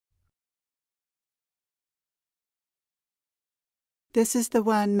This is the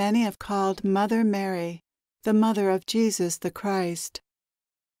one many have called Mother Mary, the mother of Jesus the Christ.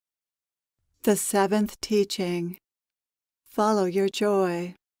 The seventh teaching: follow your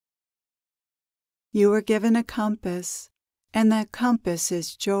joy. You were given a compass, and that compass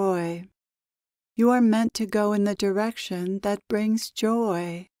is joy. You are meant to go in the direction that brings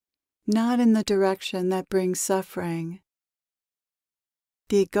joy, not in the direction that brings suffering.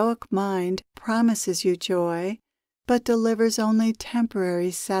 The egoic mind promises you joy, but delivers only temporary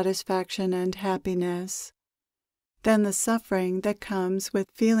satisfaction and happiness. Then the suffering that comes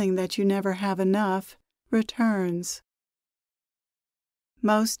with feeling that you never have enough returns.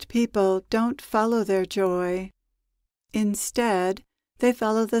 Most people don't follow their joy. Instead, they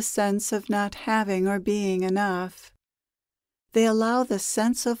follow the sense of not having or being enough. They allow the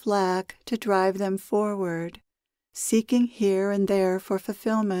sense of lack to drive them forward, seeking here and there for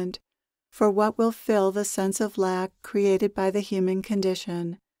fulfillment, for what will fill the sense of lack created by the human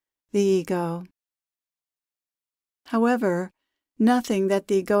condition, the ego. However, nothing that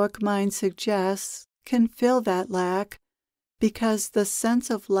the egoic mind suggests can fill that lack, because the sense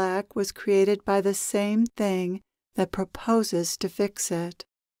of lack was created by the same thing that proposes to fix it.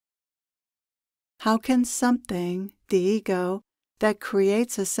 How can something, the ego, that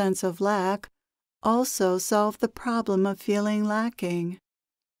creates a sense of lack also solve the problem of feeling lacking?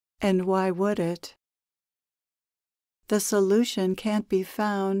 And why would it? The solution can't be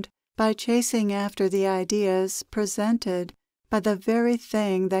found by chasing after the ideas presented by the very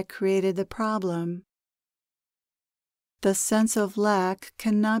thing that created the problem. The sense of lack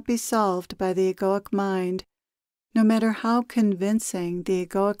cannot be solved by the egoic mind, no matter how convincing the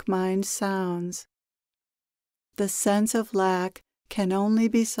egoic mind sounds. The sense of lack can only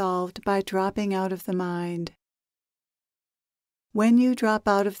be solved by dropping out of the mind. When you drop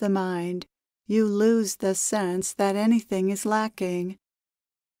out of the mind, you lose the sense that anything is lacking.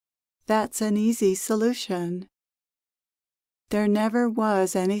 That's an easy solution. There never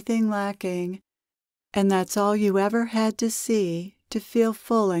was anything lacking, and that's all you ever had to see to feel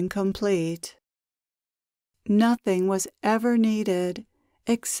full and complete. Nothing was ever needed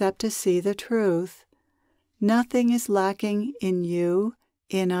except to see the truth. Nothing is lacking in you,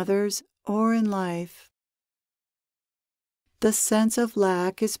 in others, or in life. The sense of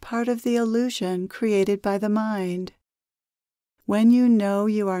lack is part of the illusion created by the mind. When you know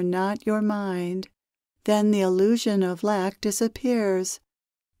you are not your mind, then the illusion of lack disappears.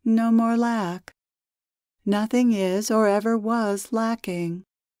 No more lack. Nothing is or ever was lacking.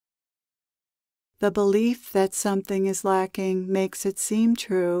 The belief that something is lacking makes it seem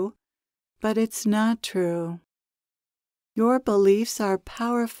true, but it's not true. Your beliefs are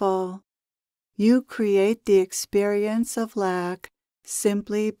powerful. You create the experience of lack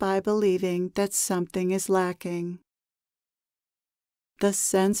simply by believing that something is lacking. The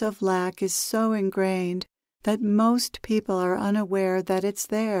sense of lack is so ingrained that most people are unaware that it's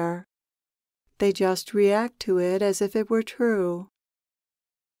there. They just react to it as if it were true.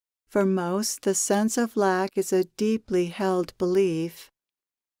 For most, the sense of lack is a deeply held belief.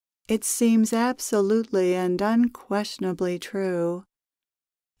 It seems absolutely and unquestionably true.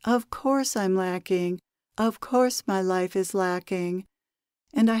 Of course I'm lacking. Of course my life is lacking.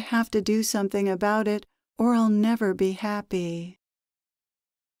 And I have to do something about it, or I'll never be happy.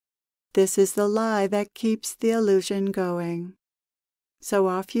 This is the lie that keeps the illusion going. So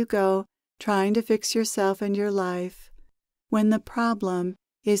off you go, trying to fix yourself and your life, when the problem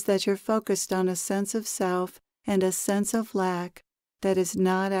is that you're focused on a sense of self and a sense of lack that is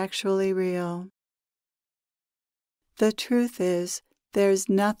not actually real. The truth is, there's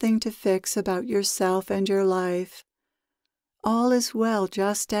nothing to fix about yourself and your life. All is well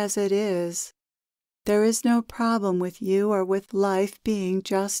just as it is. There is no problem with you or with life being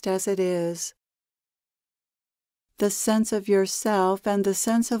just as it is. The sense of yourself and the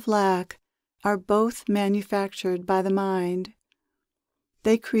sense of lack are both manufactured by the mind.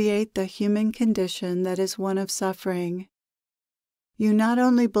 They create the human condition that is one of suffering. You not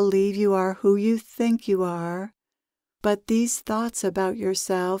only believe you are who you think you are, but these thoughts about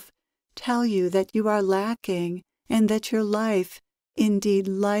yourself tell you that you are lacking and that your life, indeed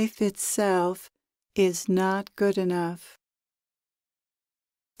life itself, is not good enough.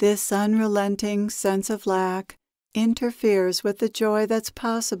 This unrelenting sense of lack interferes with the joy that's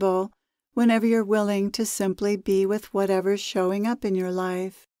possible whenever you're willing to simply be with whatever's showing up in your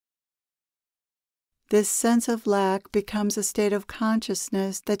life. This sense of lack becomes a state of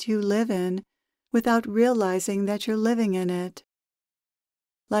consciousness that you live in without realizing that you're living in it.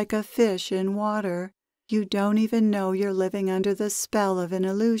 Like a fish in water, you don't even know you're living under the spell of an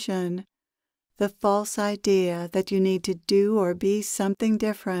illusion. the false idea that you need to do or be something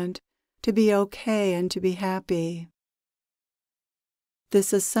different to be okay and to be happy.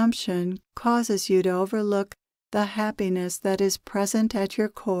 This assumption causes you to overlook the happiness that is present at your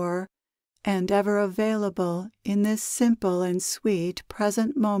core and ever available in this simple and sweet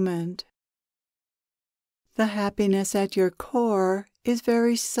present moment. The happiness at your core is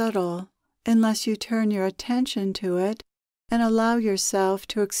very subtle unless you turn your attention to it and allow yourself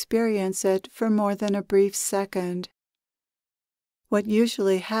to experience it for more than a brief second. What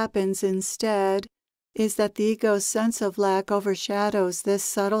usually happens instead is that the ego's sense of lack overshadows this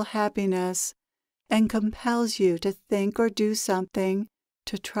subtle happiness and compels you to think or do something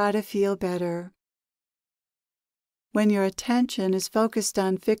to try to feel better. When your attention is focused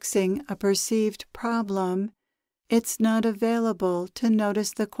on fixing a perceived problem, it's not available to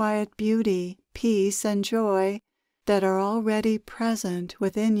notice the quiet beauty, peace, and joy that are already present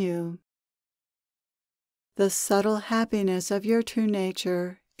within you. The subtle happiness of your true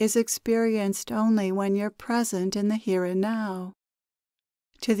nature is experienced only when you're present in the here and now.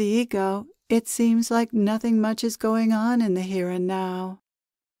 To the ego, it seems like nothing much is going on in the here and now.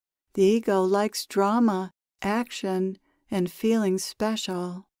 The ego likes drama, action, and feeling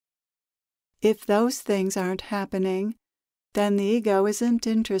special. If those things aren't happening, then the ego isn't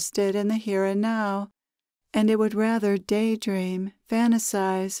interested in the here and now, and it would rather daydream,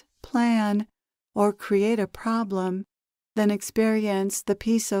 fantasize, plan, or create a problem than experience the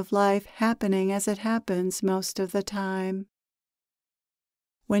piece of life happening as it happens most of the time.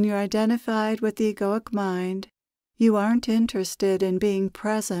 When you're identified with the egoic mind, you aren't interested in being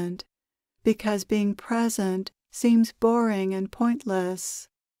present, because being present seems boring and pointless.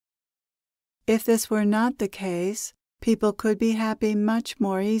 If this were not the case, people could be happy much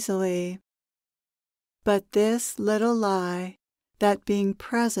more easily. But this little lie, that being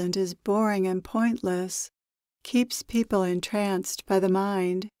present is boring and pointless, keeps people entranced by the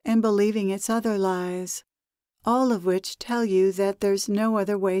mind and believing its other lies, all of which tell you that there's no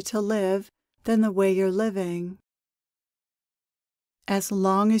other way to live than the way you're living. As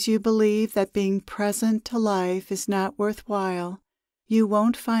long as you believe that being present to life is not worthwhile, you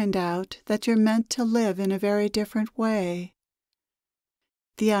won't find out that you're meant to live in a very different way.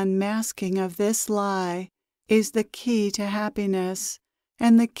 The unmasking of this lie is the key to happiness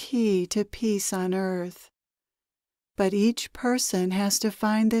and the key to peace on earth. But each person has to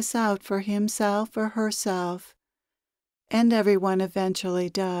find this out for himself or herself, and everyone eventually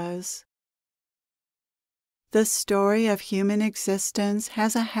does. The story of human existence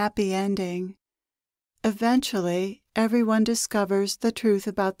has a happy ending. Eventually, everyone discovers the truth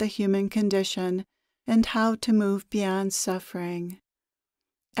about the human condition and how to move beyond suffering.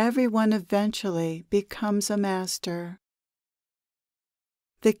 Everyone eventually becomes a master.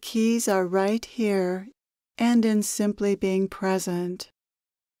 The keys are right here and in simply being present.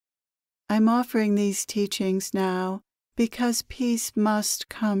 I'm offering these teachings now because peace must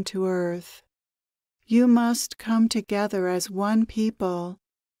come to earth. You must come together as one people,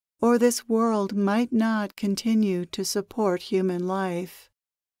 or this world might not continue to support human life.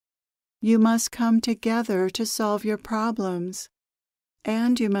 You must come together to solve your problems,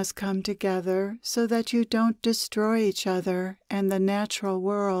 and you must come together so that you don't destroy each other and the natural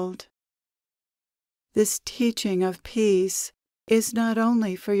world. This teaching of peace is not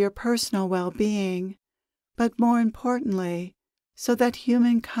only for your personal well-being, but more importantly, so that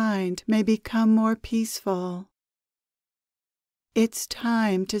humankind may become more peaceful. It's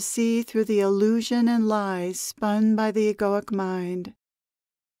time to see through the illusion and lies spun by the egoic mind.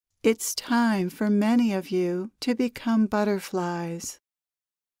 It's time for many of you to become butterflies.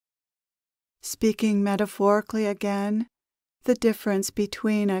 Speaking metaphorically again, the difference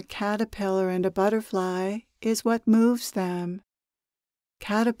between a caterpillar and a butterfly is what moves them.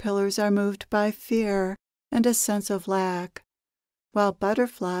 Caterpillars are moved by fear and a sense of lack, while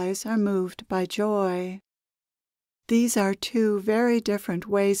butterflies are moved by joy. These are two very different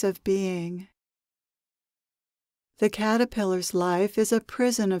ways of being. The caterpillar's life is a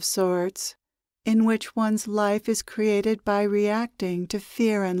prison of sorts, in which one's life is created by reacting to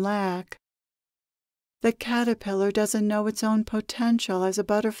fear and lack. The caterpillar doesn't know its own potential as a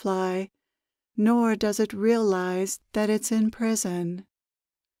butterfly, nor does it realize that it's in prison.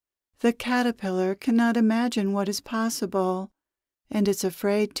 The caterpillar cannot imagine what is possible, and it's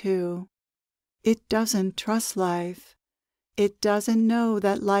afraid to. It doesn't trust life. It doesn't know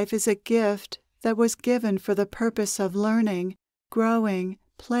that life is a gift that was given for the purpose of learning, growing,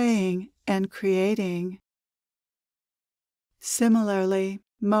 playing, and creating. Similarly,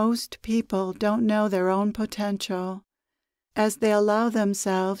 most people don't know their own potential. as they allow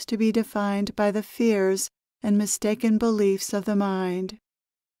themselves to be defined by the fears and mistaken beliefs of the mind.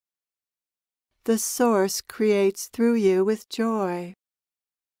 The Source creates through you with joy.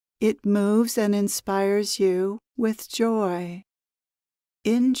 It moves and inspires you with joy.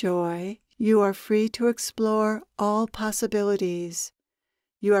 In joy, you are free to explore all possibilities.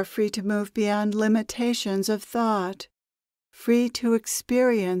 You are free to move beyond limitations of thought, free to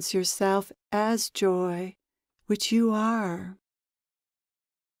experience yourself as joy, which you are.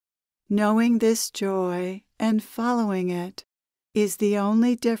 Knowing this joy and following it is the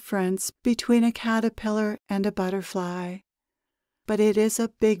only difference between a caterpillar and a butterfly, but it is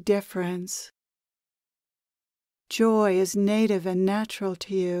a big difference. Joy is native and natural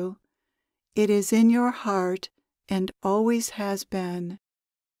to you. It is in your heart and always has been.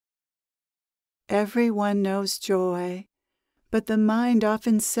 Everyone knows joy, but the mind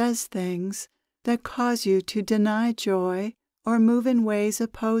often says things that cause you to deny joy or move in ways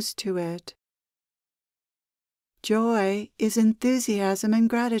opposed to it. Joy is enthusiasm and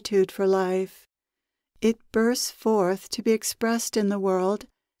gratitude for life. It bursts forth to be expressed in the world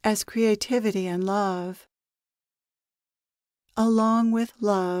as creativity and love. Along with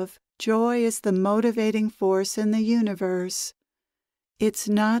love, joy is the motivating force in the universe. It's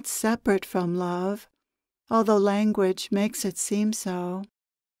not separate from love, although language makes it seem so.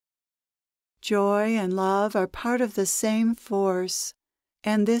 Joy and love are part of the same force,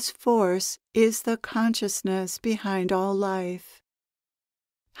 and this force is the consciousness behind all life.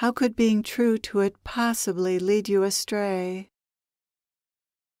 How could being true to it possibly lead you astray?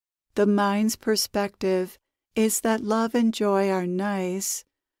 The mind's perspective is that love and joy are nice,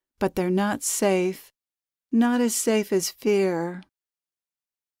 but they're not safe, not as safe as fear.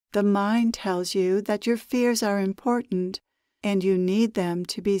 The mind tells you that your fears are important and you need them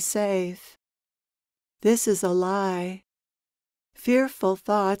to be safe. This is a lie. Fearful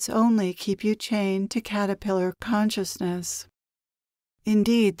thoughts only keep you chained to caterpillar consciousness.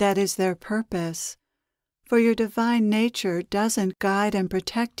 Indeed, that is their purpose, for your divine nature doesn't guide and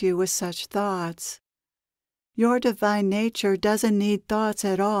protect you with such thoughts. Your divine nature doesn't need thoughts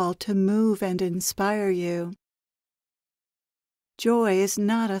at all to move and inspire you. Joy is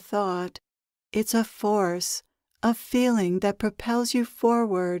not a thought, it's a force, a feeling that propels you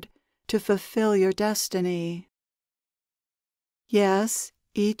forward to fulfill your destiny. Yes,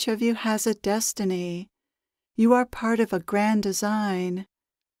 each of you has a destiny. You are part of a grand design.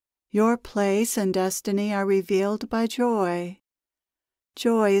 Your place and destiny are revealed by joy.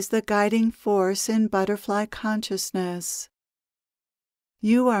 Joy is the guiding force in butterfly consciousness.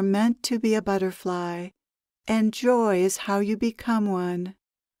 You are meant to be a butterfly, and joy is how you become one.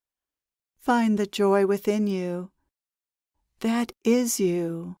 Find the joy within you. That is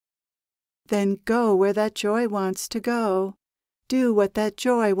you. Then go where that joy wants to go. Do what that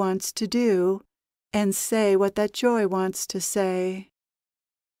joy wants to do, and say what that joy wants to say.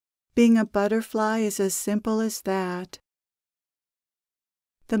 Being a butterfly is as simple as that.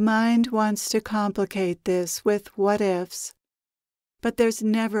 The mind wants to complicate this with what-ifs, but there's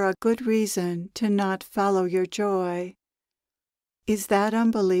never a good reason to not follow your joy. Is that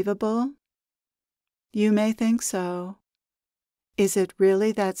unbelievable? You may think so. Is it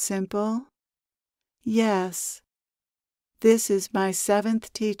really that simple? Yes. This is my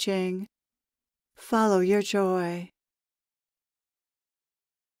 7th teaching. Follow your joy.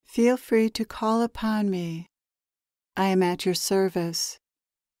 Feel free to call upon me. I am at your service.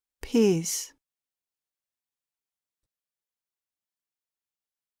 Peace.